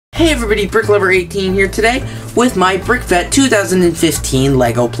Hey everybody, BrickLover18 here today with my BrickFete 2015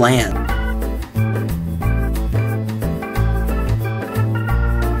 LEGO plan.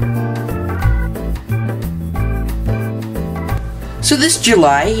 So this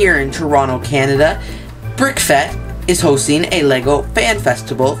July here in Toronto, Canada, BrickFete is hosting a LEGO fan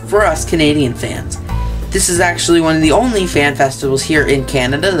festival for us Canadian fans. This is actually one of the only fan festivals here in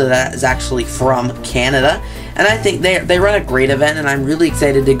Canada that is actually from Canada. And I think they run a great event, and I'm really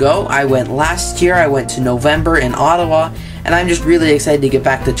excited to go. I went last year, I went to November in Ottawa, and I'm just really excited to get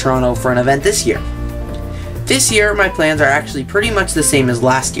back to Toronto for an event this year. This year, my plans are actually pretty much the same as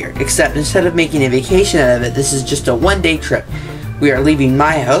last year, except instead of making a vacation out of it, this is just a one-day trip. We are leaving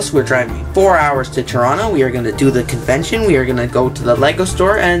my house, we're driving 4 hours to Toronto, we are going to do the convention, we are going to go to the LEGO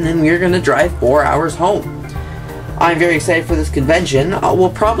store, and then we are going to drive 4 hours home. I'm very excited for this convention. We'll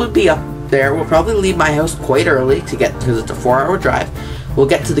probably be up there. We'll probably leave my house quite early to get, because it's a 4-hour drive. We'll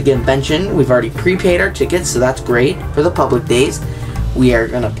get to the convention. We've already prepaid our tickets, so that's great for the public days. We are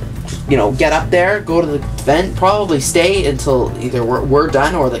gonna, get up there, go to the event, probably stay until either we're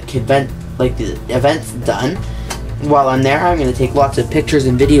done or the event's done. While I'm there, I'm gonna take lots of pictures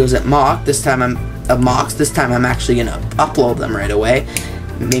and videos at MOC. This time I'm actually gonna upload them right away.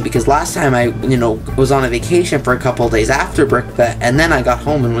 Maybe because last time I, was on a vacation for a couple of days after BrickFete, and then I got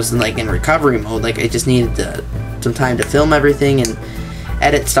home and was in recovery mode. I just needed some time to film everything and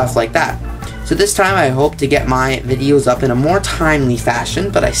edit stuff like that. So this time I hope to get my videos up in a more timely fashion,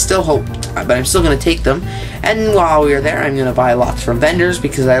 but I'm still going to take them. And while we are there, I'm going to buy lots from vendors,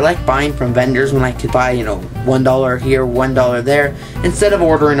 because I like buying from vendors when I could buy, $1 here, $1 there, instead of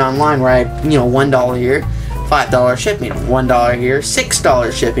ordering online where I, $1 here, $5 shipping, $1 here,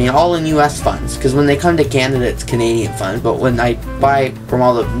 $6 shipping, all in US funds, because when they come to Canada it's Canadian funds, but when I buy from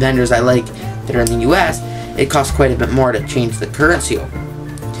all the vendors I like that are in the US, it costs quite a bit more to change the currency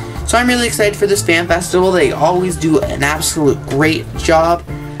over. So I'm really excited for this fan festival. They always do an absolute great job.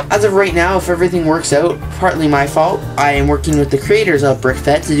 As of right now, if everything works out, partly my fault, I am working with the creators of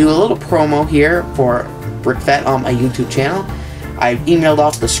BrickFete to do a little promo here for BrickFete on my YouTube channel. I emailed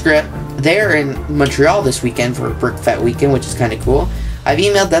off the script. They're in Montreal this weekend for BrickFete weekend, which is kind of cool. I've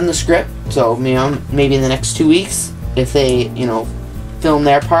emailed them the script, so maybe in the next 2 weeks, if they film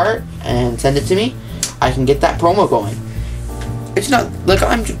their part and send it to me, I can get that promo going. It's not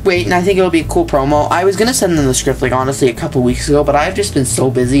I'm waiting. I think it'll be a cool promo. I was gonna send them the script honestly a couple weeks ago, but I've just been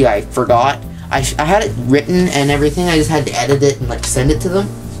so busy I forgot. I had it written and everything. I just had to edit it and send it to them.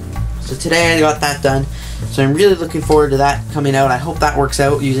 So today I got that done. So I'm really looking forward to that coming out. I hope that works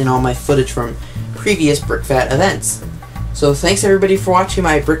out using all my footage from previous BrickFete events. So thanks everybody for watching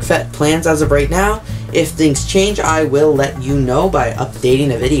my BrickFete plans as of right now. If things change, I will let you know by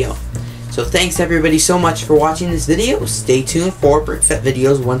updating a video. So thanks everybody so much for watching this video. Stay tuned for BrickFete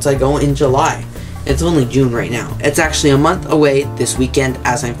videos once I go in July. It's only June right now. It's actually a month away this weekend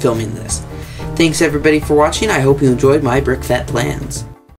as I'm filming this. Thanks everybody for watching. I hope you enjoyed my BrickFete plans.